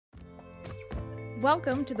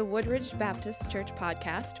Welcome to the Woodridge Baptist Church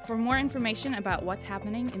podcast. For more information about what's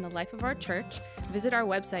happening in the life of our church, visit our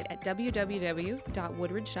website at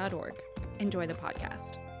www.woodridge.org. Enjoy the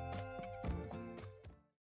podcast.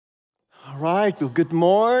 All right, well, good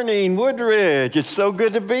morning, Woodridge. It's so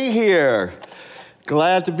good to be here.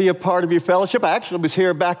 Glad to be a part of your fellowship. I actually was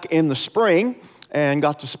here back in the spring and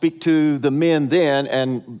got to speak to the men then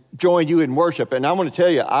and join you in worship. And I want to tell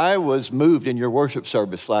you, I was moved in your worship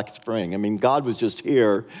service last spring. I mean, God was just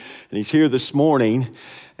here, and He's here this morning,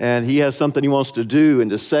 and He has something He wants to do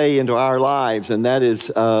and to say into our lives, and that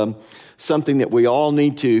is something that we all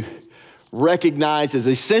need to recognize as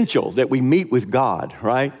essential, that we meet with God,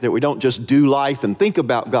 right? That we don't just do life and think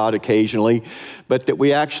about God occasionally, but that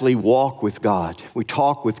we actually walk with God. We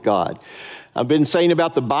talk with God. I've been saying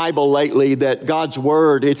about the Bible lately that God's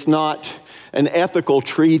Word, it's not an ethical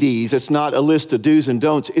treatise. It's not a list of do's and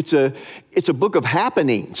don'ts. It's a book of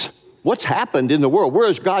happenings. What's happened in the world? Where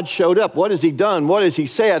has God showed up? What has He done? What has He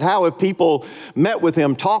said? How have people met with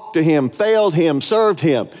Him, talked to Him, failed Him, served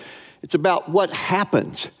Him? It's about what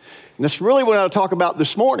happens. And that's really what I'll talk about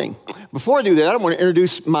this morning. Before I do that, I want to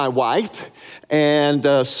introduce my wife, and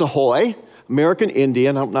Sahoy, American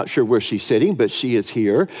Indian. I'm not sure where she's sitting, but she is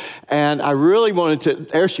here. And I really wanted to,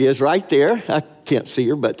 there she is right there. I can't see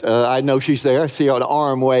her, but I know she's there. I see her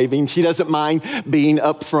arm waving. She doesn't mind being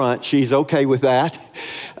up front. She's okay with that.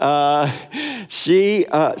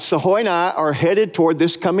 Sahoy and I are headed toward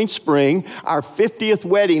this coming spring, our 50th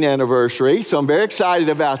wedding anniversary. So I'm very excited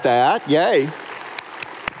about that. Yay.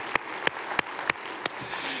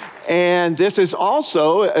 And this is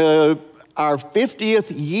also our 50th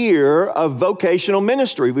year of vocational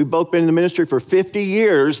ministry. We've both been in the ministry for 50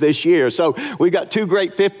 years this year. So we've got two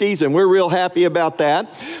great 50s, and we're real happy about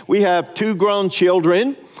that. We have 2 grown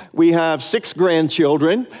children. We have 6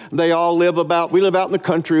 grandchildren. They all we live out in the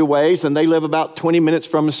country a ways, and they live about 20 minutes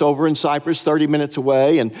from us over in Cypress, 30 minutes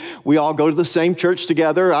away. And we all go to the same church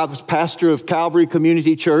together. I was pastor of Calvary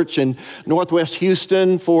Community Church in Northwest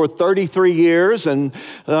Houston for 33 years. And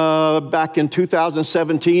back in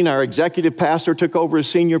 2017, our executive pastor took over as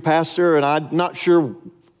senior pastor, and I'm not sure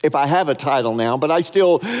if I have a title now, but I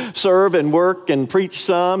still serve and work and preach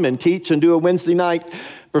some and teach and do a Wednesday night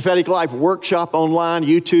Prophetic Life workshop online,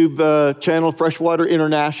 YouTube channel, Freshwater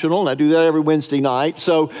International, and I do that every Wednesday night.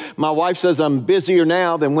 So my wife says I'm busier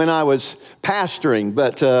now than when I was pastoring,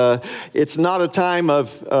 but it's not a time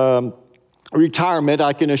of retirement.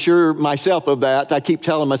 I can assure myself of that. I keep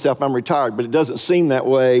telling myself I'm retired, but it doesn't seem that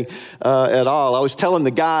way at all. I was telling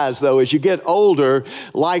the guys, though, as you get older,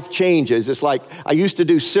 life changes. It's like I used to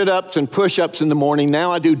do sit-ups and push-ups in the morning.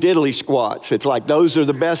 Now I do diddly squats. It's like those are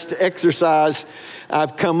the best exercise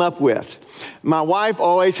I've come up with. My wife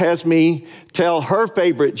always has me tell her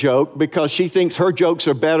favorite joke because she thinks her jokes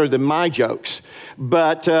are better than my jokes.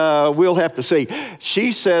 But we'll have to see.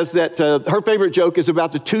 She says that her favorite joke is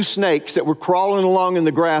about the 2 snakes that were crawling along in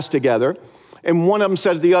the grass together. And one of them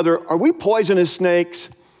said to the other, "Are we poisonous snakes?"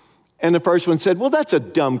 And the first one said, "Well, that's a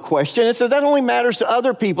dumb question." It said, "That only matters to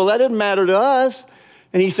other people. That doesn't matter to us."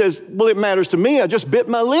 And he says, "Well, it matters to me. I just bit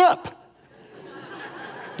my lip."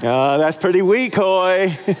 That's pretty weak,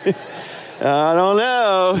 Hoy. I don't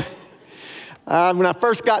know. When I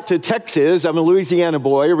first got to Texas, I'm a Louisiana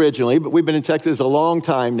boy originally, but we've been in Texas a long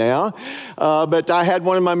time now. But I had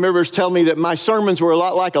one of my members tell me that my sermons were a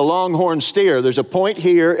lot like a longhorn steer. There's a point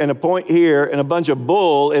here and a point here and a bunch of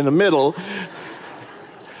bull in the middle.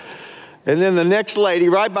 And then the next lady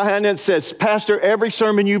right behind it says, "Pastor, every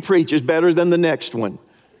sermon you preach is better than the next one."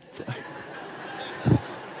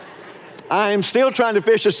 I am still trying to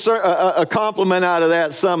fish a compliment out of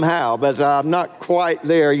that somehow, but I'm not quite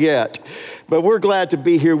there yet. But we're glad to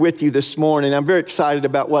be here with you this morning. I'm very excited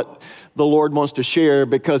about what the Lord wants to share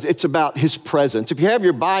because it's about His presence. If you have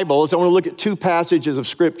your Bibles, I want to look at 2 passages of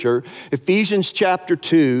Scripture, Ephesians chapter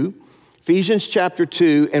 2,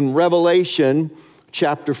 and Revelation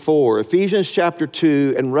chapter 4. Ephesians chapter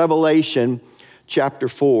 2 and Revelation chapter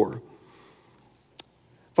 4.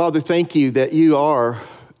 Father, thank you that you are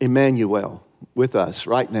Emmanuel with us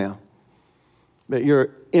right now. That you're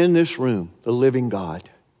in this room, the living God,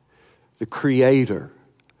 the Creator.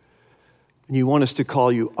 And you want us to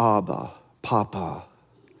call you Abba, Papa.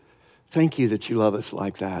 Thank you that you love us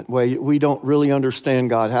like that. We don't really understand,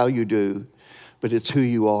 God, how you do, but it's who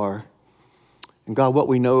you are. And God, what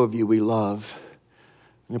we know of you, we love.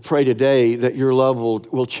 And I pray today that your love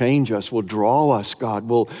will change us, will draw us, God,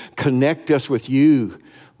 will connect us with you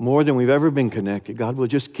more than we've ever been connected. God, we'll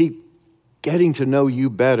just keep getting to know you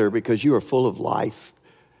better because you are full of life.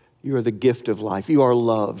 You are the gift of life. You are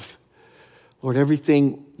love. Lord,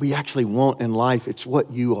 everything we actually want in life, it's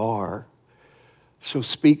what you are. So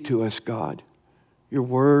speak to us, God. Your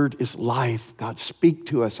word is life. God, speak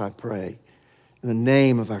to us, I pray. In the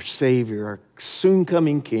name of our Savior, our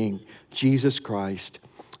soon-coming King, Jesus Christ.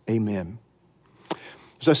 Amen.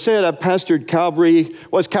 As I said, I pastored Calvary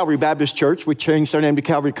Baptist Church. We changed our name to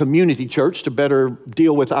Calvary Community Church to better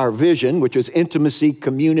deal with our vision, which is intimacy,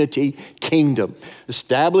 community, kingdom.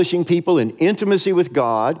 Establishing people in intimacy with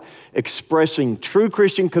God, expressing true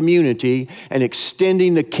Christian community, and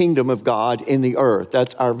extending the kingdom of God in the earth.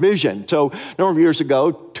 That's our vision. So a number of years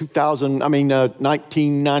ago,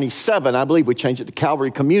 1997, I believe we changed it to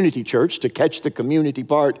Calvary Community Church to catch the community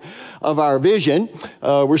part of our vision.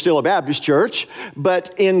 We're still a Baptist church,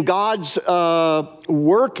 but in God's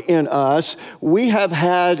work in us, we have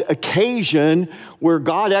had occasion where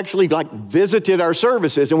God actually visited our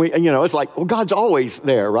services. And it's like, well, God's always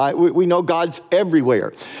there, right? We know God's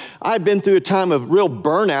everywhere. I've been through a time of real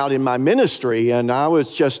burnout in my ministry, and I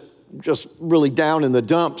was just really down in the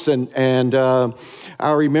dumps. And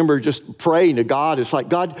I remember just praying to God. It's like,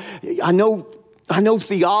 God, I know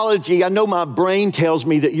theology. I know my brain tells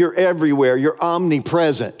me that you're everywhere. You're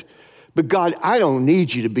omnipresent. But God, I don't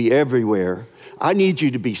need you to be everywhere. I need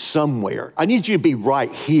you to be somewhere. I need you to be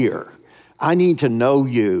right here. I need to know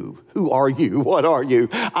you. Who are you? What are you?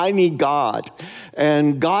 I need God.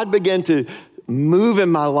 And God began to move in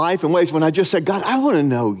my life in ways when I just said, God, I want to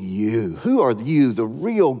know you. Who are you, the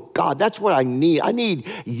real God? That's what I need. I need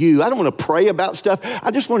you. I don't want to pray about stuff.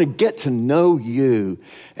 I just want to get to know you.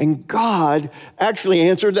 And God actually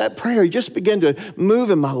answered that prayer. He just began to move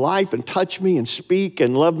in my life and touch me and speak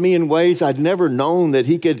and love me in ways I'd never known that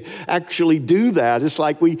he could actually do that. It's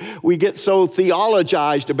like we get so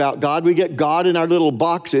theologized about God. We get God in our little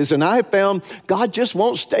boxes. And I have found God just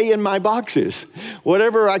won't stay in my boxes.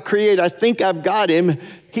 Whatever I create, I think I've got him.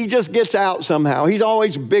 He just gets out somehow. He's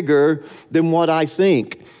always bigger than what I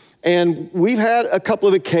think. And we've had a couple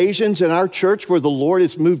of occasions in our church where the Lord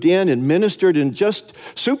has moved in and ministered in just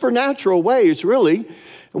supernatural ways, really.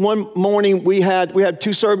 One morning we had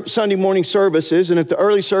two Sunday morning services, and at the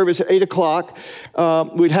early service at 8 o'clock,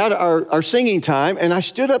 we'd had our singing time, and I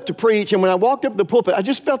stood up to preach, and when I walked up the pulpit, I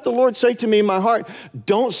just felt the Lord say to me in my heart,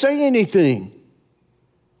 don't say anything.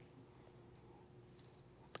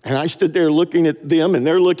 And I stood there looking at them, and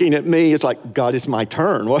they're looking at me. It's like, God, it's my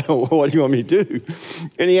turn. What do you want me to do?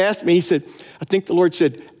 And he asked me, he said, I think the Lord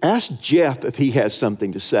said, ask Jeff if he has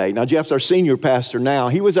something to say. Now, Jeff's our senior pastor now.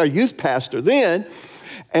 He was our youth pastor then.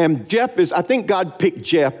 And I think God picked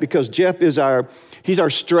Jeff because Jeff is he's our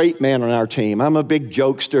straight man on our team. I'm a big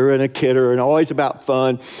jokester and a kidder and always about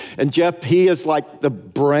fun. And Jeff, he is like the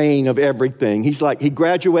brain of everything. He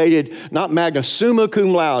graduated, not magna summa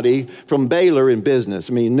cum laude, from Baylor in business.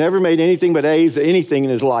 I mean, he never made anything but A's, anything in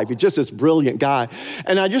his life. He's just this brilliant guy.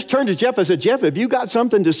 And I just turned to Jeff. I said, Jeff, have you got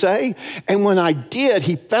something to say? And when I did,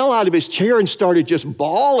 he fell out of his chair and started just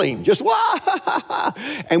bawling, just wah.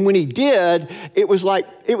 And when he did, it was like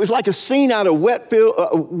a scene out of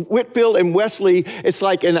Whitfield and Wesley. It's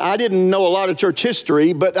like, and I didn't know a lot of church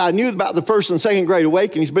history, but I knew about the first and second great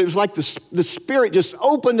awakenings, but it was like the Spirit just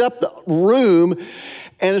opened up the room,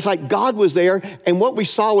 and it's like God was there, and what we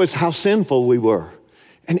saw was how sinful we were.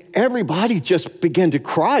 And everybody just began to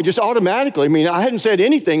cry, just automatically. I mean, I hadn't said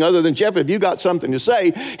anything other than, Jeff, if you got something to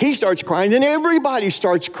say, he starts crying, and everybody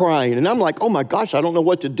starts crying. And I'm like, oh my gosh, I don't know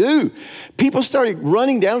what to do. People started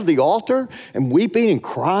running down to the altar and weeping and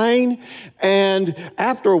crying. And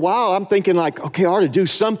after a while, I'm thinking like, okay, I ought to do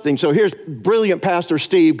something. So here's brilliant Pastor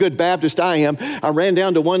Steve, good Baptist I am. I ran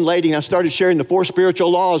down to one lady and I started sharing the 4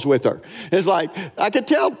 spiritual laws with her. It's like, I could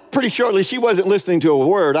tell pretty shortly she wasn't listening to a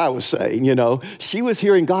word I was saying, She was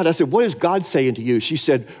hearing God. I said, what is God saying to you? She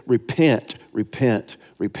said, repent, repent,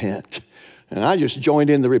 repent. And I just joined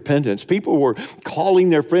in the repentance. People were calling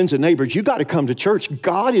their friends and neighbors, you got to come to church.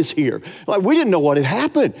 God is here. Like, we didn't know what had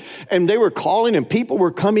happened. And they were calling, and people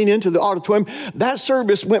were coming into the auditorium. That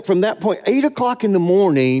service went from that point, 8 o'clock in the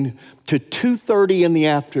morning to 2:30 in the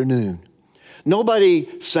afternoon.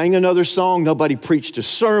 Nobody sang another song. Nobody preached a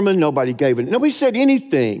sermon. Nobody said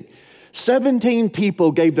anything. 17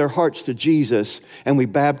 people gave their hearts to Jesus, and we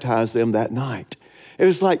baptized them that night. It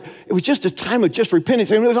was just a time of just repentance.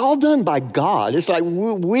 And it was all done by God. It's like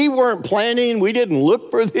we weren't planning. We didn't look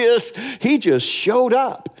for this. He just showed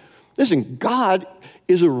up. Listen, God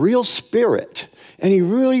is a real spirit, and he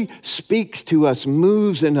really speaks to us,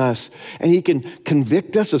 moves in us, and he can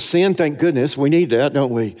convict us of sin. Thank goodness. We need that,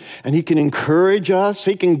 don't we? And he can encourage us.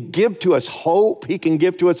 He can give to us hope. He can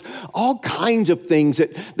give to us all kinds of things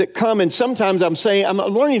that come. And sometimes I'm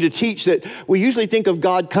learning to teach that we usually think of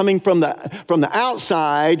God coming from the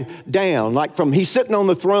outside down, like he's sitting on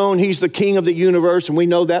the throne. He's the king of the universe, and we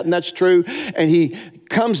know that, and that's true. And he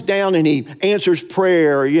comes down and he answers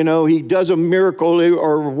prayer, he does a miracle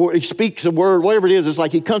or he speaks a word, whatever it is. It's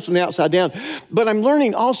like he comes from the outside down. But I'm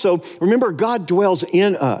learning also, remember, God dwells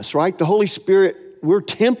in us, right? The Holy Spirit, we're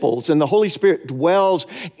temples, and the Holy Spirit dwells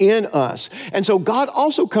in us. And so God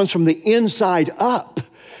also comes from the inside up.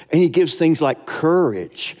 And he gives things like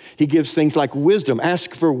courage. He gives things like wisdom.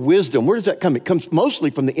 Ask for wisdom. Where does that come? It comes mostly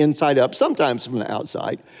from the inside up, sometimes from the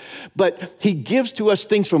outside. But he gives to us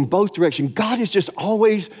things from both directions. God is just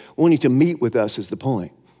always wanting to meet with us, is the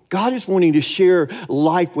point. God is wanting to share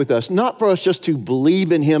life with us, not for us just to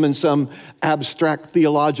believe in him in some abstract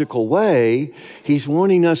theological way. He's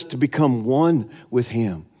wanting us to become one with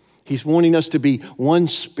him. He's wanting us to be one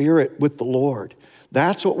spirit with the Lord.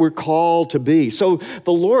 That's what we're called to be. So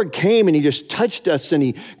the Lord came and he just touched us and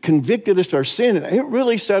he convicted us of our sin. And it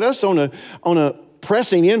really set us on a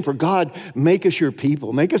pressing in for God, make us your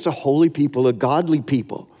people. Make us a holy people, a godly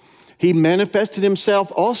people. He manifested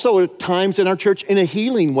himself also at times in our church in a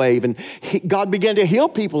healing wave. And God began to heal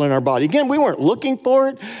people in our body. Again, we weren't looking for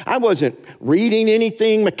it. I wasn't reading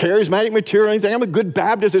anything, charismatic material, anything. I'm a good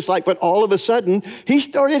Baptist. It's like, but all of a sudden, he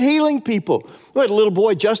started healing people. We had a little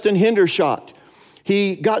boy, Justin Hendershot.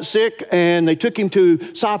 He got sick, and they took him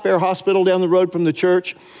to Cy-Fair Hospital down the road from the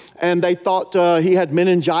church, and they thought he had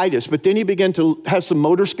meningitis. But then he began to have some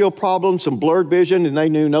motor skill problems, some blurred vision, and they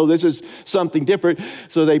knew, no, this is something different.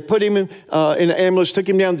 So they put him in an ambulance, took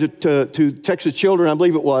him down to Texas Children, I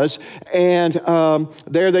believe it was, and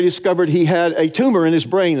there they discovered he had a tumor in his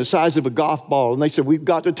brain the size of a golf ball. And they said, we've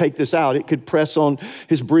got to take this out. It could press on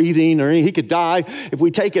his breathing, or he could die. If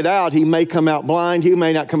we take it out, he may come out blind. He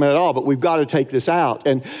may not come out at all, but we've got to take this out.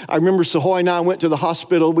 And I remember Sahoy and I went to the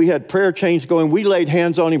hospital. We had prayer chains going. We laid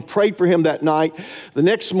hands on him, prayed for him that night. The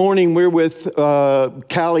next morning, we're with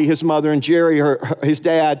Callie, his mother, and Jerry, his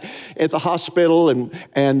dad, at the hospital,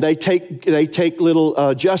 and they take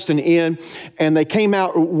little Justin in, and they came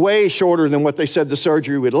out way shorter than what they said the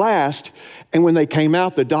surgery would last. And when they came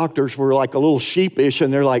out, the doctors were like a little sheepish,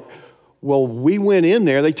 and they're like, well, we went in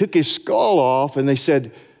there, they took his skull off, and they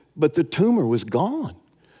said, but the tumor was gone.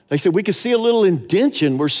 They said, we could see a little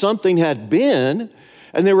indention where something had been,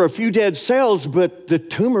 and there were a few dead cells, but the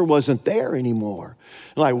tumor wasn't there anymore.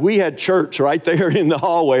 Like, we had church right there in the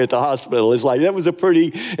hallway at the hospital. It's like, that was a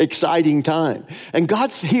pretty exciting time. And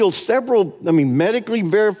God's healed several, medically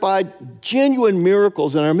verified, genuine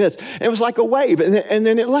miracles in our midst. And it was like a wave, and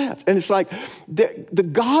then it left. And it's like, the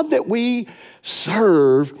God that we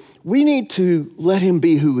serve, we need to let him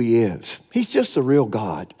be who he is. He's just the real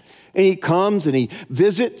God. And he comes and he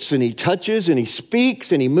visits and he touches and he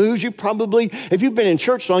speaks and he moves. You probably, if you've been in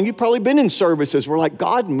church long, you've probably been in services where like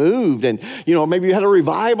God moved, and maybe you had a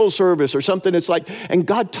revival service or something. It's like, and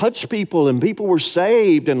God touched people and people were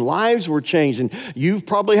saved and lives were changed, and you've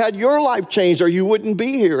probably had your life changed or you wouldn't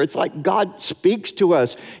be here. It's like God speaks to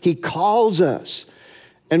us. He calls us.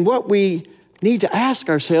 And what we need to ask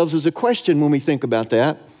ourselves is a question when we think about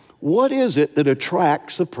that. What is it that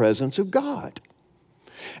attracts the presence of God?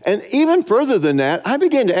 And even further than that, I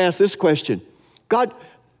began to ask this question. God,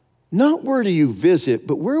 not where do you visit,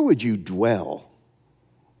 but where would you dwell?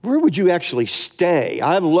 Where would you actually stay?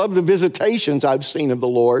 I've loved the visitations I've seen of the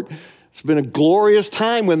Lord. It's been a glorious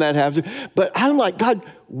time when that happens. But I'm like, God,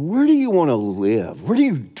 where do you want to live? Where do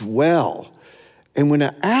you dwell? And when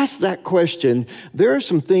I asked that question, there are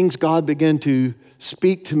some things God began to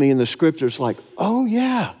speak to me in the scriptures like, oh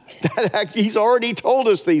yeah, he's already told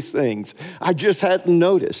us these things. I just hadn't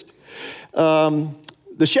noticed. The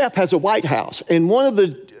chef has a White House, and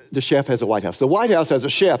the chef has a White House. The White House has a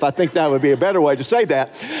chef. I think that would be a better way to say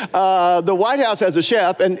that. The White House has a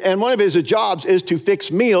chef, and one of his jobs is to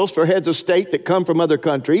fix meals for heads of state that come from other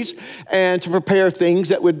countries and to prepare things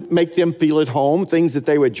that would make them feel at home, things that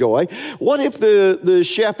they would enjoy. What if the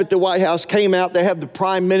chef at the White House came out, they have the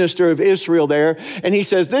Prime Minister of Israel there, and he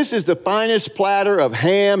says, this is the finest platter of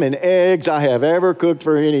ham and eggs I have ever cooked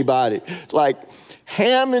for anybody. It's like,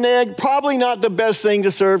 ham and egg, probably not the best thing to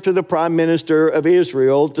serve to the Prime Minister of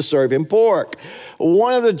Israel, to serve him pork.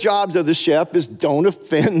 One of the jobs of the chef is don't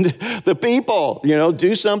offend the people.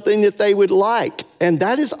 Do something that they would like. And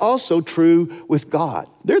that is also true with God.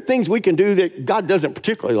 There are things we can do that God doesn't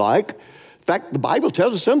particularly like. In fact, the Bible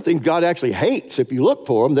tells us some things God actually hates. If you look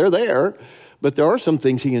for them, they're there. But there are some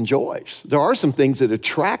things he enjoys. There are some things that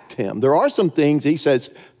attract him. There are some things he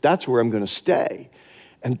says, that's where I'm going to stay.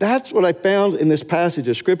 And that's what I found in this passage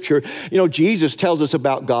of Scripture. You know, Jesus tells us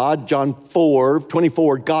about God, John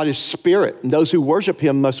 4:24, God is spirit, and those who worship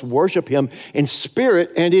him must worship him in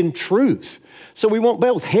spirit and in truth. So we want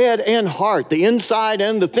both head and heart, the inside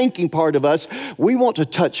and the thinking part of us. We want to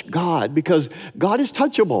touch God because God is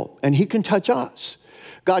touchable, and he can touch us.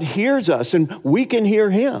 God hears us, and we can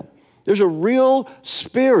hear him. There's a real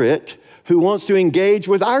spirit who wants to engage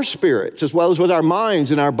with our spirits as well as with our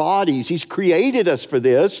minds and our bodies. He's created us for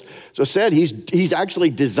this. So I said, he's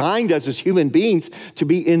actually designed us as human beings to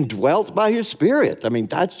be indwelt by his spirit. I mean,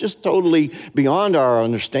 that's just totally beyond our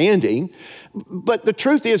understanding. But the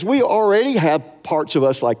truth is, we already have parts of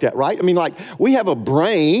us like that, right? I mean, like, we have a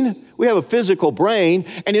brain, we have a physical brain,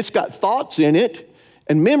 and it's got thoughts in it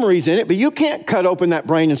and memories in it, but you can't cut open that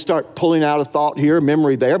brain and start pulling out a thought here, a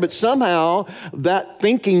memory there, but somehow that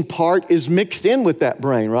thinking part is mixed in with that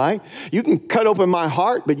brain, right? You can cut open my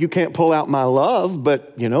heart, but you can't pull out my love,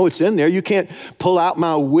 but you know, it's in there. You can't pull out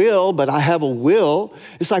my will, but I have a will.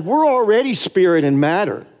 It's like we're already spirit and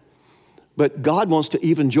matter, but God wants to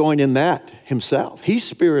even join in that himself. He's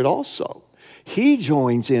spirit also. He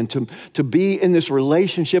joins in to be in this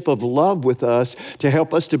relationship of love with us to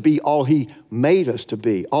help us to be all he made us to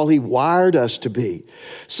be, all he wired us to be.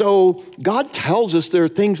 So God tells us there are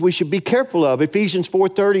things we should be careful of. Ephesians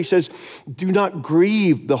 4:30 says, do not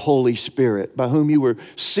grieve the Holy Spirit by whom you were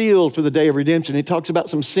sealed for the day of redemption. He talks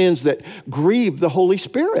about some sins that grieve the Holy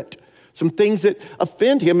Spirit, some things that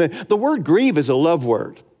offend him. The word grieve is a love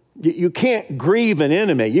word. You can't grieve an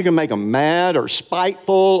enemy. You can make them mad or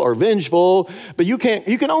spiteful or vengeful, but you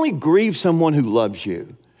can only grieve someone who loves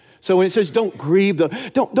you. So when it says don't grieve,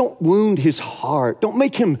 don't wound his heart. Don't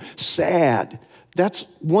make him sad. That's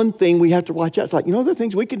one thing we have to watch out. It's like, the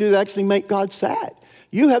things we can do that actually make God sad.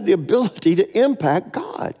 You have the ability to impact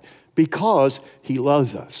God because he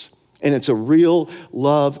loves us. And it's a real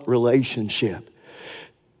love relationship.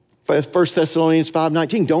 1 Thessalonians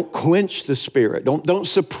 5:19, don't quench the Spirit. Don't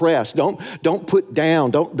suppress. Don't put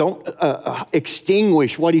down. Don't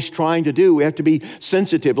extinguish what he's trying to do. We have to be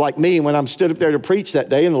sensitive. Like me, when I stood up there to preach that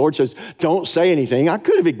day and the Lord says, don't say anything. I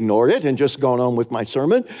could have ignored it and just gone on with my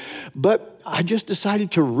sermon. But I just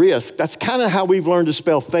decided to risk. That's kind of how we've learned to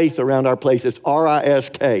spell faith around our place. It's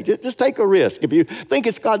R-I-S-K. Just take a risk. If you think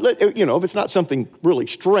it's God, if it's not something really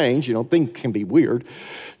strange, things can be weird.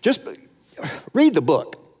 Just read the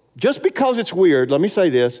book. Just because it's weird, let me say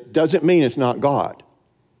this, doesn't mean it's not God.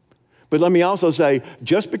 But let me also say,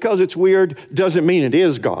 just because it's weird doesn't mean it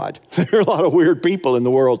is God. There are a lot of weird people in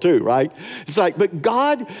the world too, right? It's like, but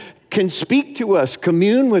God can speak to us,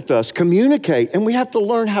 commune with us, communicate, and we have to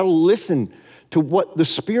learn how to listen to what the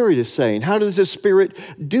Spirit is saying. How does the Spirit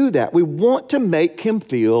do that? We want to make him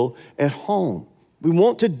feel at home. We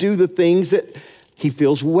want to do the things that he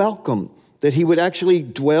feels welcome, that he would actually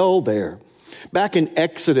dwell there. Back in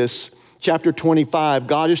Exodus chapter 25,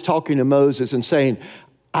 God is talking to Moses and saying,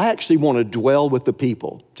 I actually want to dwell with the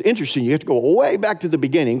people. It's interesting. You have to go way back to the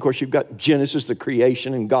beginning. Of course, you've got Genesis, the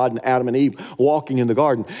creation, and God and Adam and Eve walking in the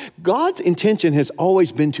garden. God's intention has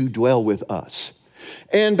always been to dwell with us.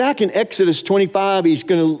 And back in Exodus 25, he's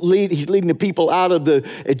leading the people out of the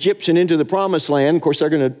Egyptian into the promised land. Of course, they're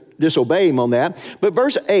going to disobey him on that. But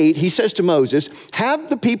verse 8, he says to Moses, have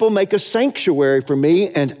the people make a sanctuary for me,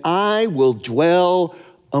 and I will dwell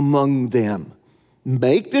among them.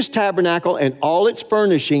 Make this tabernacle and all its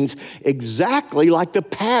furnishings exactly like the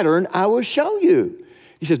pattern I will show you.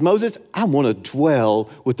 He says, Moses, I want to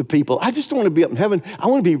dwell with the people. I just don't want to be up in heaven. I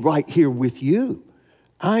want to be right here with you.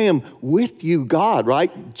 I am with you, God,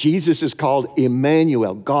 right? Jesus is called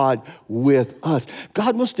Emmanuel, God with us.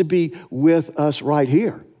 God wants to be with us right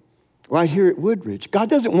here at Woodridge.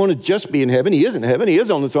 God doesn't want to just be in heaven. He is in heaven. He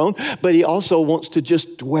is on the throne. But he also wants to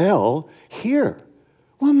just dwell here.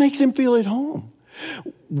 What makes him feel at home?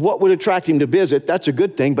 What would attract him to visit? That's a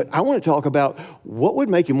good thing. But I want to talk about what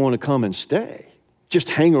would make him want to come and stay. Just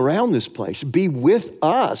hang around this place. Be with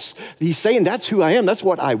us. He's saying, that's who I am. That's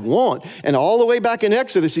what I want. And all the way back in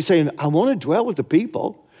Exodus, he's saying, I want to dwell with the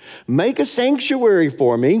people. Make a sanctuary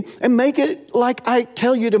for me and make it like I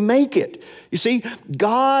tell you to make it. You see,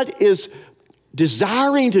 God is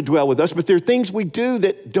desiring to dwell with us, but there are things we do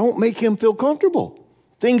that don't make him feel comfortable.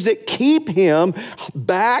 Things that keep him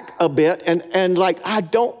back a bit and like,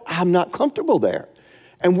 I'm not comfortable there.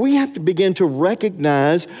 And we have to begin to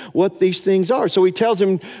recognize what these things are. So he tells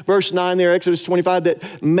him, verse 9 there, Exodus 25,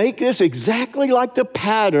 that make this exactly like the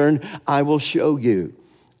pattern I will show you.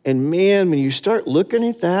 And man, when you start looking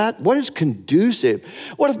at that, what is conducive?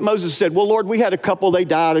 What if Moses said, well, Lord, we had a couple, they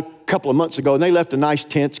died a couple of months ago, and they left a nice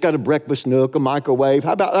tent, it's got a breakfast nook, a microwave.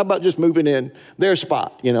 How about just moving in their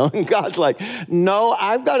spot, And God's like, no,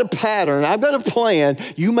 I've got a pattern, I've got a plan.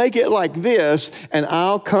 You make it like this, and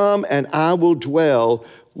I'll come and I will dwell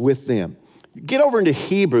with them. Get over into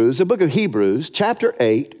Hebrews, the book of Hebrews, chapter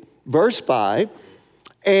 8, verse 5.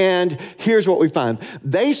 And here's what we find.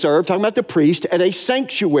 They served, talking about the priest, at a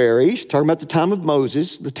sanctuary, talking about the time of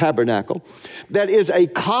Moses, the tabernacle, that is a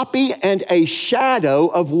copy and a shadow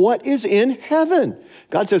of what is in heaven.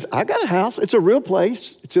 God says, I got a house. It's a real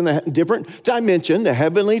place. It's in a different dimension, the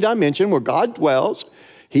heavenly dimension where God dwells.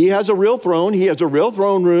 He has a real throne. He has a real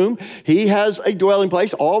throne room. He has a dwelling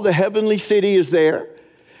place. All the heavenly city is there.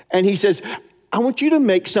 And he says, I want you to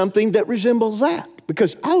make something that resembles that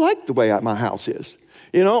because I like the way my house is.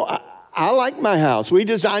 I like my house. We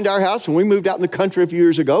designed our house when we moved out in the country a few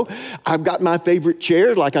years ago. I've got my favorite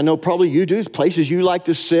chairs, like I know probably you do, places you like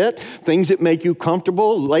to sit, things that make you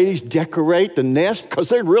comfortable. Ladies decorate the nest because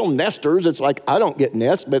they're real nesters. It's like, I don't get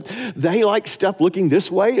nests, but they like stuff looking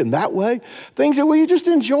this way and that way. Things that we just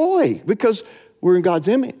enjoy because we're in God's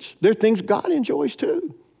image. They're things God enjoys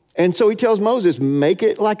too. And so he tells Moses, make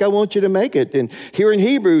it like I want you to make it. And here in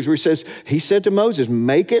Hebrews where he said to Moses,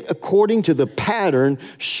 make it according to the pattern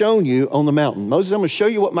shown you on the mountain. Moses, I'm going to show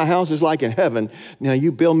you what my house is like in heaven. Now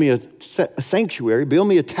you build me a sanctuary, build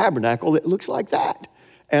me a tabernacle that looks like that.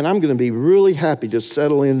 And I'm going to be really happy to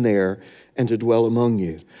settle in there and to dwell among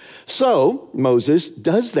you. So Moses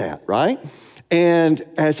does that, right? And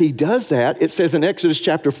as he does that, it says in Exodus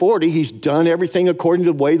chapter 40, he's done everything according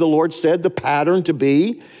to the way the Lord said the pattern to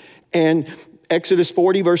be. And Exodus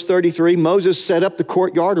 40, verse 33, Moses set up the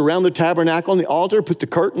courtyard around the tabernacle and the altar, put the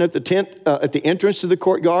curtain at the tent, at the entrance to the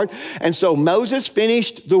courtyard. And so Moses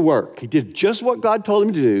finished the work. He did just what God told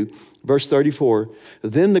him to do. Verse 34,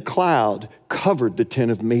 then the cloud covered the tent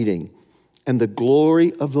of meeting, and the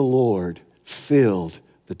glory of the Lord filled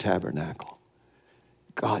the tabernacle.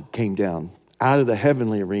 God came down out of the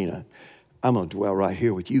heavenly arena. I'm going to dwell right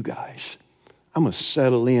here with you guys. I'm going to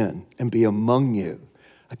settle in and be among you.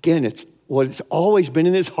 Again, it's what it's always been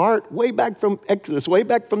in his heart, way back from Exodus, way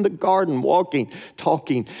back from the garden, walking,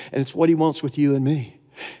 talking, and it's what he wants with you and me.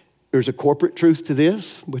 There's a corporate truth to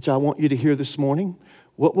this, which I want you to hear this morning.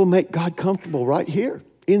 What will make God comfortable right here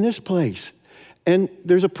in this place? And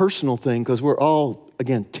there's a personal thing because we're all,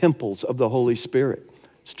 again, temples of the Holy Spirit.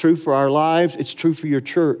 It's true for our lives. It's true for your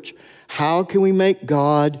church. How can we make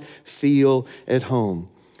God feel at home?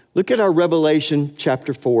 Look at our Revelation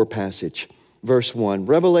chapter 4 passage, verse 1.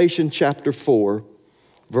 Revelation chapter 4,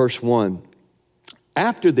 verse 1.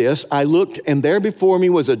 After this, I looked, and there before me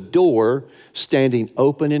was a door standing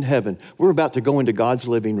open in heaven. We're about to go into God's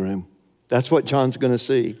living room. That's what John's going to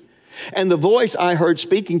see. And the voice I heard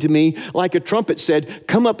speaking to me like a trumpet said,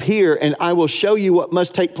 come up here and I will show you what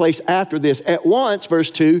must take place after this. At once, verse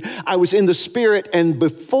 2, I was in the Spirit, and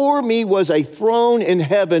before me was a throne in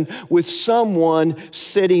heaven with someone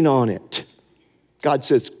sitting on it. God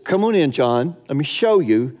says, come on in, John. Let me show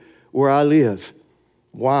you where I live.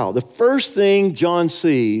 Wow. The first thing John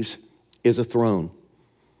sees is a throne.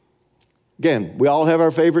 Again, we all have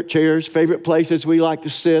our favorite chairs, favorite places we like to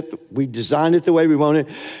sit. We designed it the way we want it.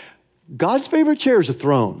 God's favorite chair is a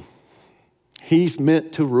throne. He's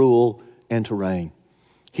meant to rule and to reign.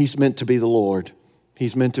 He's meant to be the Lord.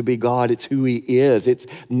 He's meant to be God. It's who he is. It's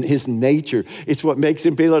his nature. It's what makes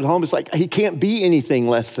him feel at home. It's like he can't be anything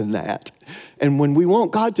less than that. And when we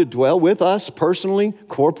want God to dwell with us personally,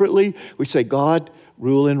 corporately, we say, God,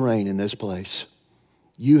 rule and reign in this place.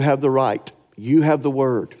 You have the right. You have the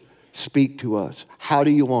word. Speak to us. How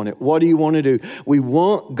do you want it? What do you want to do? We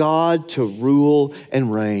want God to rule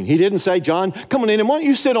and reign. He didn't say, John, come on in and why don't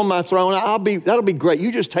you sit on my throne? That'll be great.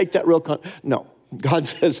 You just take that No. God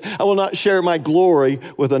says, I will not share my glory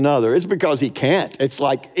with another. It's because he can't. It's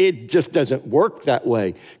like it just doesn't work that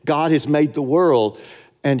way. God has made the world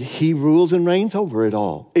and he rules and reigns over it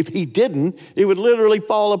all. If he didn't, it would literally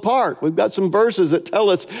fall apart. We've got some verses that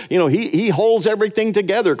tell us, he holds everything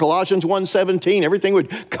together. Colossians 1:17, everything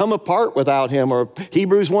would come apart without him. Or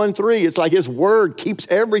Hebrews 1:3, it's like his word keeps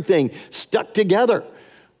everything stuck together.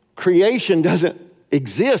 Creation doesn't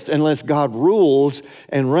exist unless God rules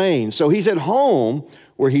and reigns. So he's at home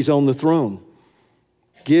where he's on the throne.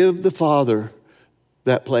 Give the Father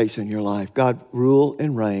that place in your life. God, rule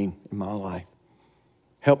and reign in my life.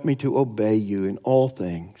 Help me to obey you in all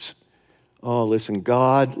things. Oh, listen,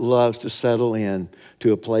 God loves to settle in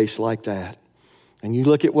to a place like that. And you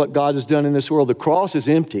look at what God has done in this world. The cross is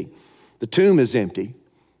empty. The tomb is empty,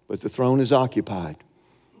 but the throne is occupied.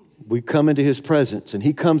 we come into his presence and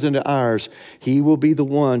he comes into ours, he will be the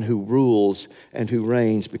one who rules and who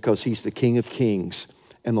reigns because he's the King of Kings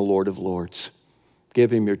and the Lord of Lords.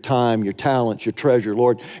 Give him your time, your talents, your treasure.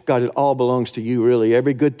 Lord, God, it all belongs to you, really.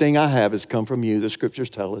 Every good thing I have has come from you. The scriptures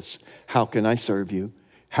tell us, how can I serve you?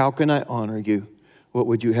 How can I honor you? What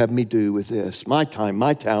would you have me do with this? My time,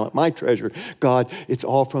 my talent, my treasure. God, it's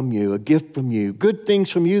all from you, a gift from you, good things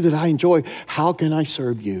from you that I enjoy. How can I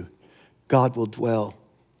serve you? God will dwell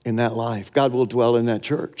in that life. God will dwell in that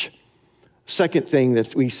church. Second thing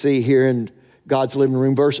that we see here in God's living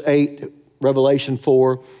room, verse 8, Revelation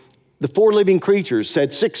 4, the four living creatures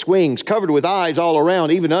had 6 wings, covered with eyes all around,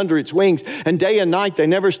 even under its wings. And day and night they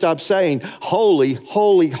never stopped saying, holy,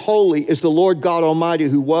 holy, holy is the Lord God Almighty,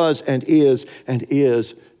 who was and is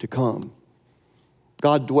to come.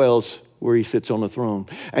 God dwells where he sits on the throne.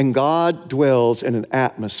 And God dwells in an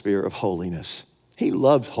atmosphere of holiness. He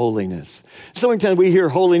loves holiness. So many times we hear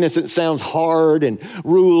holiness, it sounds hard and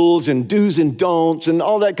rules and do's and don'ts and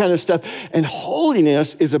all that kind of stuff. And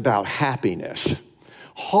holiness is about happiness.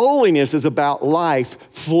 Holiness is about life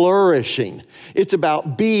flourishing. It's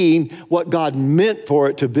about being what God meant for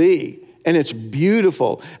it to be. And it's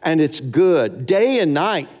beautiful and it's good. Day and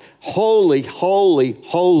night, holy, holy,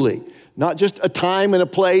 holy. Not just a time and a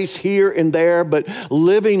place here and there, but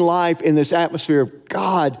living life in this atmosphere of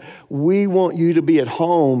God. We want you to be at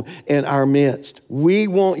home in our midst. We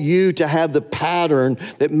want you to have the pattern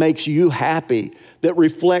that makes you happy, that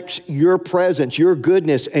reflects your presence, your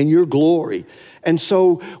goodness, and your glory. And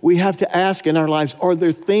so we have to ask in our lives, are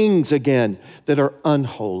there things, again, that are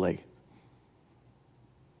unholy?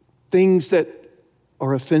 Things that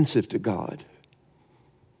are offensive to God?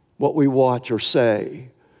 What we watch or say,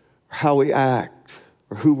 or how we act,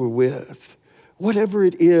 or who we're with. Whatever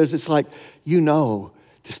it is, it's like,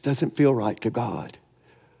 this doesn't feel right to God.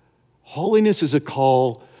 Holiness is a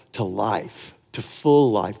call to life, to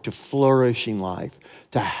full life, to flourishing life,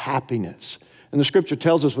 to happiness. And the scripture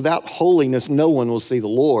tells us without holiness, no one will see the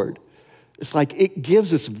Lord. It's like it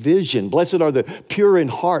gives us vision. Blessed are the pure in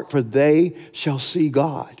heart, for they shall see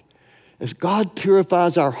God. As God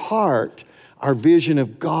purifies our heart, our vision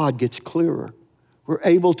of God gets clearer. We're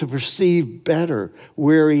able to perceive better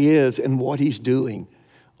where he is and what he's doing.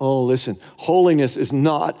 Oh, listen, holiness is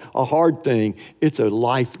not a hard thing. It's a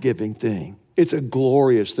life-giving thing. It's a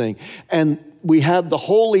glorious thing. And we have the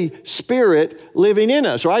Holy Spirit living in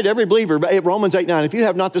us, right? Every believer, Romans 8:9, if you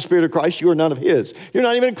have not the Spirit of Christ, you are none of his. You're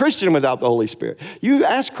not even a Christian without the Holy Spirit. You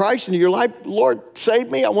ask Christ into your life, Lord,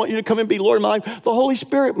 save me. I want you to come and be Lord of my life. The Holy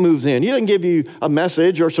Spirit moves in. He doesn't give you a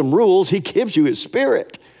message or some rules. He gives you his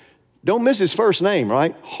Spirit. Don't miss his first name,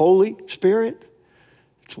 right? Holy Spirit.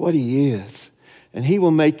 It's what he is. And he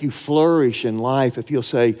will make you flourish in life if you'll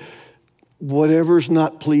say, whatever's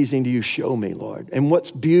not pleasing to you, show me, Lord. And what's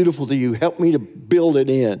beautiful to you, help me to build it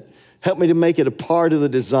in. Help me to make it a part of the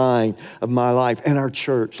design of my life and our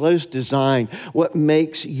church. Let us design what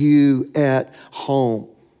makes you at home.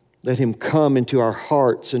 Let him come into our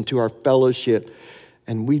hearts, into our fellowship.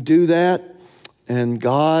 And we do that, and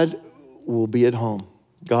God will be at home.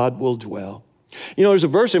 God will dwell. There's a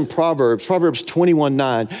verse in Proverbs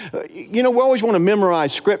 21:9. We always want to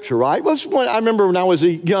memorize scripture, right? I remember when I was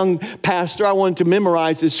a young pastor, I wanted to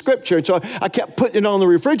memorize this scripture. And so I kept putting it on the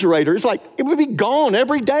refrigerator. It's like it would be gone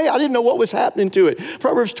every day. I didn't know what was happening to it.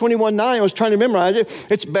 Proverbs 21:9, I was trying to memorize it.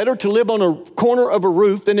 It's better to live on a corner of a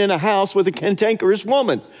roof than in a house with a cantankerous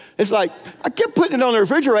woman. It's like I kept putting it on the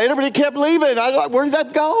refrigerator, but it kept leaving. I was like, where did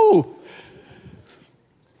that go?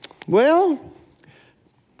 Well,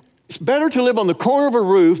 it's better to live on the corner of a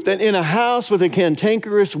roof than in a house with a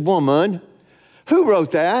cantankerous woman. Who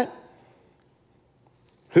wrote that?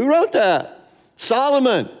 Who wrote that?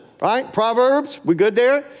 Solomon, right? Proverbs, we good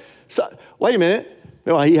there? So, wait a minute.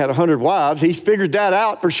 Well, he had 100 wives. He figured that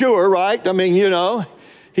out for sure, right? I mean,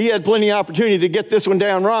 he had plenty of opportunity to get this one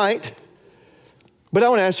down right. But I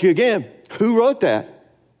want to ask you again, who wrote that?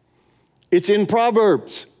 It's in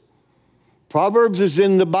Proverbs. Proverbs is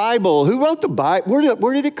in the Bible. Who wrote the Bible?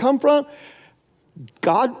 Where did it come from?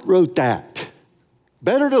 God wrote that.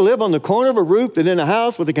 Better to live on the corner of a roof than in a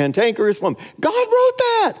house with a cantankerous woman. God wrote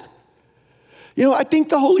that. I think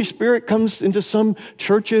the Holy Spirit comes into some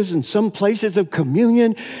churches and some places of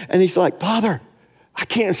communion, and he's like, Father, I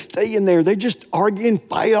can't stay in there. They just argue and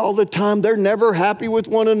fight all the time. They're never happy with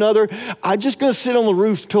one another. I'm just going to sit on the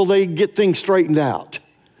roof till they get things straightened out.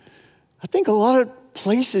 I think a lot of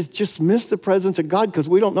places just miss the presence of God because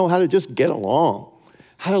we don't know how to just get along,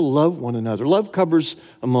 how to love one another. Love covers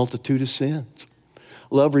a multitude of sins.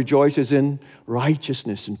 Love rejoices in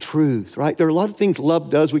righteousness and truth, right? There are a lot of things love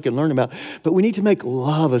does we can learn about, but we need to make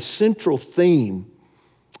love a central theme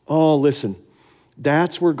Oh, listen,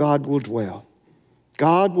 that's where God will dwell.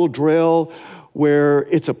 God will dwell where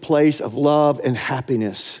it's a place of love and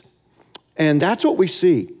happiness. And that's what we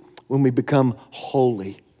see when we become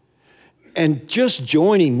holy. And just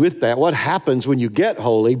joining with that, what happens when you get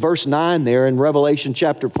holy? Verse 9 there in Revelation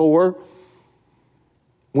chapter 4.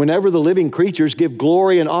 Whenever the living creatures give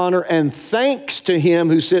glory and honor and thanks to him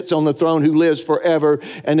who sits on the throne, who lives forever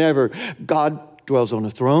and ever. God dwells on the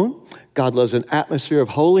throne. God loves an atmosphere of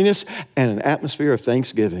holiness and an atmosphere of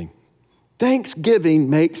thanksgiving. Thanksgiving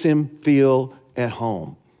makes him feel at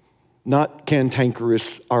home, not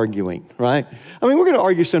cantankerous arguing, right? I mean, we're going to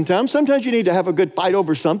argue sometimes. Sometimes you need to have a good fight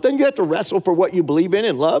over something. You have to wrestle for what you believe in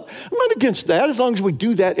and love. I'm not against that as long as we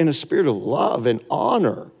do that in a spirit of love and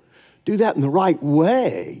honor. Do that in the right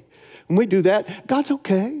way. When we do that, God's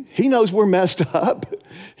okay. He knows we're messed up.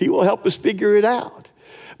 He will help us figure it out.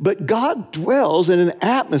 But God dwells in an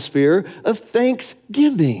atmosphere of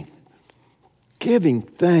thanksgiving. Giving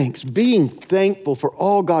thanks, being thankful for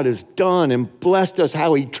all God has done and blessed us,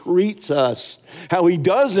 how he treats us, how he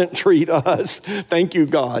doesn't treat us. Thank you,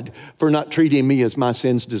 God, for not treating me as my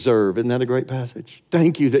sins deserve. Isn't that a great passage?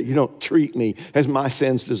 Thank you that you don't treat me as my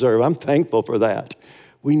sins deserve. I'm thankful for that.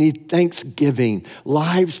 We need thanksgiving,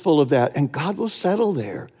 lives full of that, and God will settle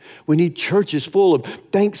there. We need churches full of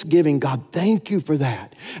thanksgiving. God, thank you for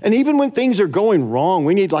that. And even when things are going wrong,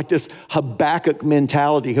 we need like this Habakkuk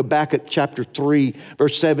mentality. Habakkuk chapter 3,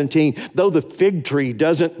 verse 17. Though the fig tree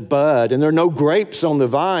doesn't bud, and there are no grapes on the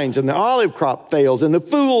vines, and the olive crop fails, and the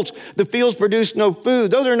fields produce no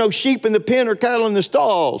food. Though there are no sheep in the pen or cattle in the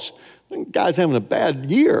stalls. The guy's having a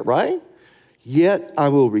bad year, right? Yet I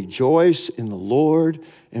will rejoice in the Lord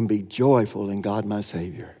and be joyful in God my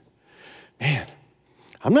Savior. Man,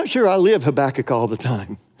 I'm not sure I live Habakkuk all the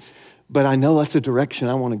time, but I know that's the direction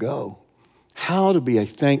I want to go. How to be a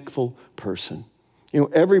thankful person. You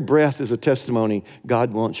know, every breath is a testimony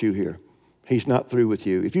God wants you here. He's not through with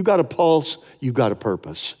you. If you've got a pulse, you've got a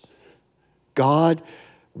purpose. God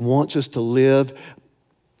wants us to live.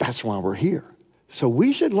 That's why we're here. So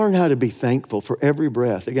we should learn how to be thankful for every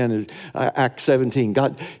breath. Again, Acts 17,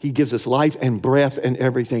 God, he gives us life and breath and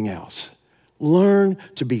everything else. Learn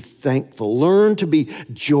to be thankful. Learn to be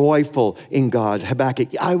joyful in God. Habakkuk,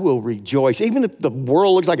 I will rejoice. Even if the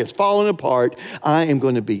world looks like it's falling apart, I am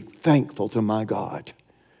going to be thankful to my God.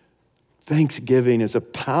 Thanksgiving is a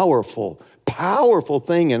powerful, powerful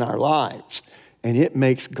thing in our lives, and it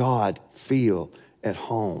makes God feel at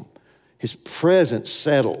home. His presence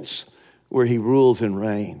settles where he rules and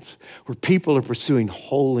reigns, where people are pursuing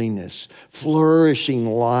holiness, flourishing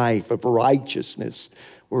life of righteousness,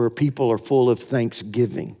 where people are full of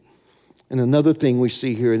thanksgiving. And another thing we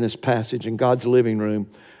see here in this passage in God's living room,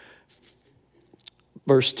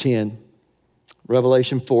 verse 10,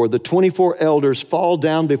 Revelation 4, the 24 elders fall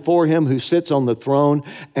down before him who sits on the throne,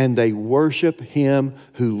 and they worship him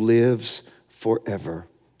who lives forever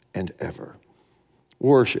and ever.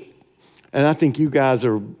 Worship. And I think you got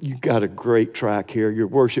a great track here. Your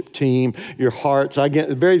worship team, your hearts. I get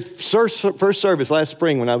the very first service last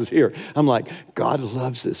spring when I was here. I'm like, God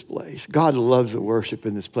loves this place. God loves the worship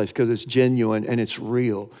in this place because it's genuine and it's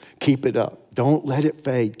real. Keep it up. Don't let it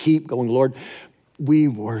fade. Keep going, Lord. We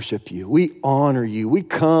worship you. We honor you. We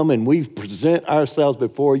come and we present ourselves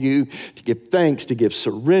before you to give thanks, to give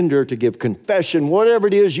surrender, to give confession, whatever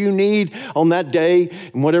it is you need on that day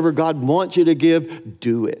and whatever God wants you to give,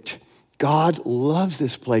 do it. God loves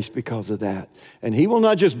this place because of that. And he will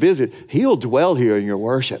not just visit, he'll dwell here in your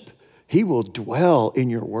worship. He will dwell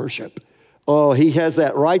in your worship. Oh, he has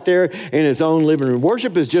that right there in his own living room.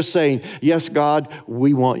 Worship is just saying, yes, God,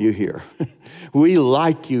 we want you here. We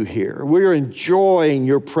like you here. We're enjoying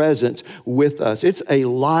your presence with us. It's a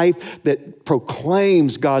life that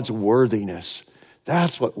proclaims God's worthiness.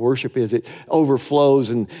 That's what worship is. It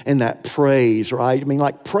overflows in that praise, right? I mean,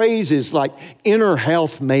 like praise is like inner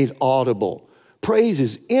health made audible. Praise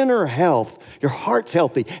is inner health. Your heart's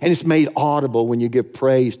healthy, and it's made audible when you give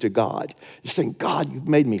praise to God. You're saying, God, you've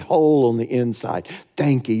made me whole on the inside.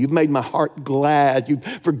 Thank you. You've made my heart glad. You've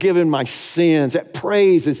forgiven my sins. That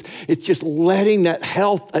praise it's just letting that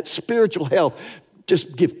health, that spiritual health,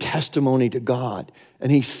 just give testimony to God.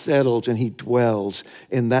 And he settles and he dwells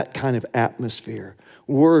in that kind of atmosphere.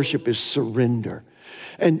 Worship is surrender.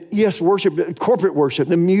 And yes, worship, corporate worship,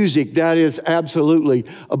 the music, that is absolutely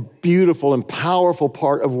a beautiful and powerful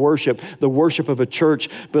part of worship, the worship of a church.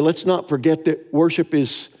 But let's not forget that worship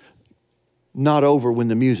is not over when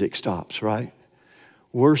the music stops, right?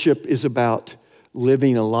 Worship is about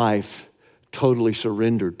living a life totally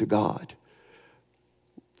surrendered to God.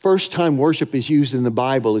 First time worship is used in the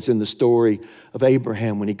Bible is in the story of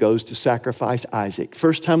Abraham when he goes to sacrifice Isaac.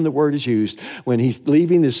 First time the word is used when he's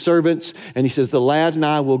leaving his servants and he says, the lad and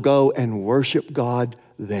I will go and worship God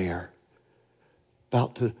there.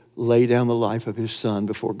 About to lay down the life of his son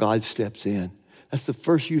before God steps in. That's the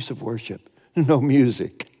first use of worship. No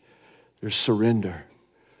music. There's surrender.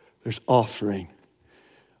 There's offering.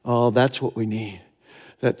 Oh, that's what we need.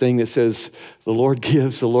 That thing that says, the Lord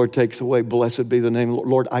gives, the Lord takes away. Blessed be the name of the Lord.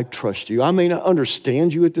 Lord, I trust you. I may not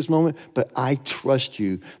understand you at this moment, but I trust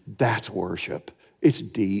you. That's worship. It's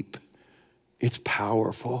deep. It's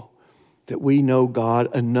powerful. That we know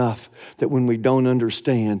God enough that when we don't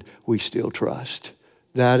understand, we still trust.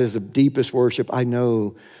 That is the deepest worship I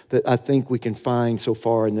know that I think we can find so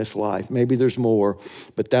far in this life. Maybe there's more,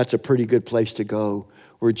 but that's a pretty good place to go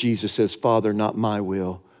where Jesus says, Father, not my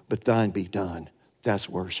will, but thine be done. That's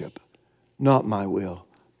worship. Not my will,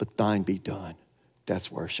 but thine be done.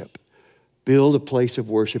 That's worship. Build a place of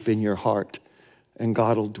worship in your heart, and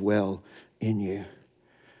God will dwell in you.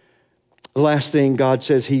 The last thing, God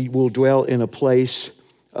says he will dwell in a place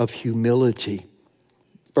of humility.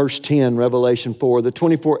 Verse 10, Revelation 4, the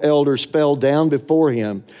 24 elders fell down before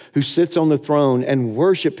him who sits on the throne and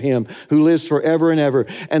worship him who lives forever and ever.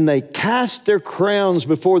 And they cast their crowns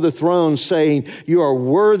before the throne, saying, you are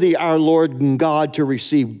worthy, our Lord and God, to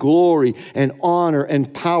receive glory and honor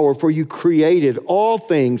and power, for you created all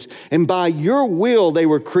things, and by your will they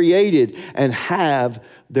were created and have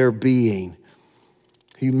their being.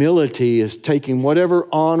 Humility is taking whatever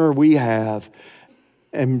honor we have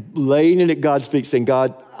and laying it at God's feet, saying,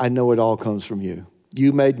 God, I know it all comes from you.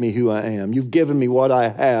 You made me who I am. You've given me what I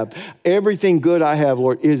have. Everything good I have,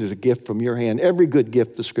 Lord, it is a gift from your hand. Every good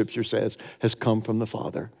gift, the scripture says, has come from the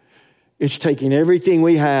Father. It's taking everything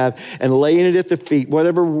we have and laying it at the feet,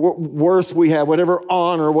 whatever worth we have, whatever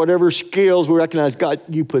honor, whatever skills we recognize, God,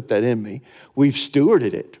 you put that in me. We've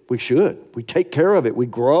stewarded it. We should. We take care of it. We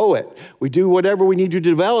grow it. We do whatever we need to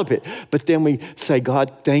develop it. But then we say,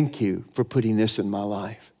 God, thank you for putting this in my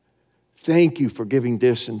life. Thank you for giving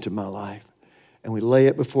this into my life. And we lay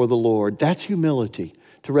it before the Lord. That's humility,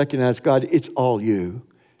 to recognize, God, it's all you.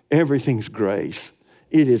 Everything's grace.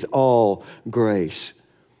 It is all grace.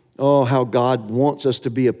 Oh, how God wants us to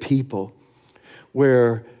be a people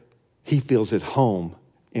where he feels at home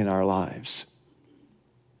in our lives.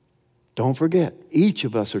 Don't forget, each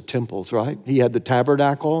of us are temples, right? He had the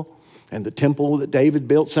tabernacle and the temple that David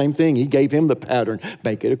built, same thing. He gave him the pattern.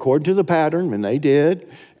 Make it according to the pattern, and they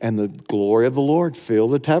did. And the glory of the Lord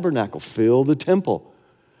filled the tabernacle, filled the temple.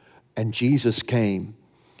 And Jesus came.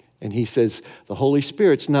 And he says, the Holy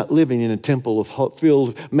Spirit's not living in a temple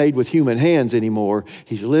made with human hands anymore.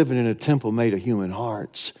 He's living in a temple made of human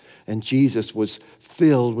hearts. And Jesus was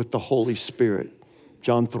filled with the Holy Spirit.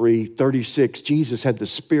 John 3:36, Jesus had the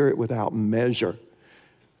Spirit without measure.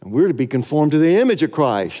 And we're to be conformed to the image of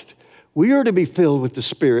Christ. We are to be filled with the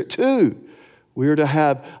Spirit too. We are to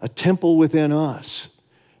have a temple within us.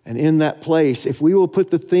 And in that place, if we will put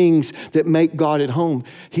the things that make God at home,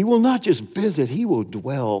 he will not just visit, he will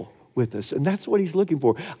dwell with us. And that's what he's looking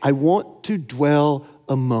for. I want to dwell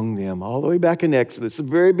among them. All the way back in Exodus, the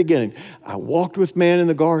very beginning. I walked with man in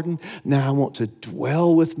the garden. Now I want to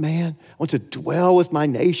dwell with man. I want to dwell with my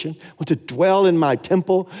nation. I want to dwell in my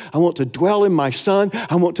temple. I want to dwell in my son.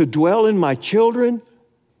 I want to dwell in my children.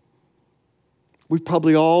 We've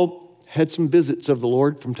probably all had some visits of the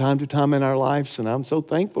Lord from time to time in our lives, and I'm so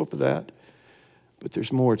thankful for that. But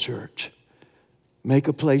there's more, church. Make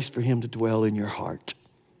a place for him to dwell in your heart,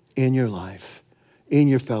 in your life, in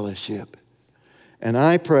your fellowship. And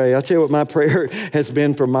I pray, I'll tell you what my prayer has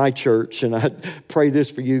been for my church, and I pray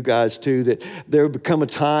this for you guys too, that there would become a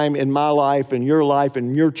time in my life and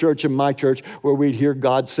your church and my church where we'd hear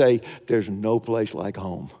God say, there's no place like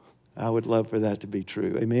home. I would love for that to be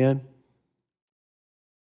true. Amen?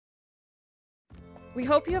 We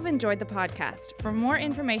hope you have enjoyed the podcast. For more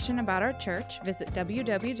information about our church, visit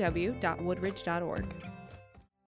www.woodridge.org.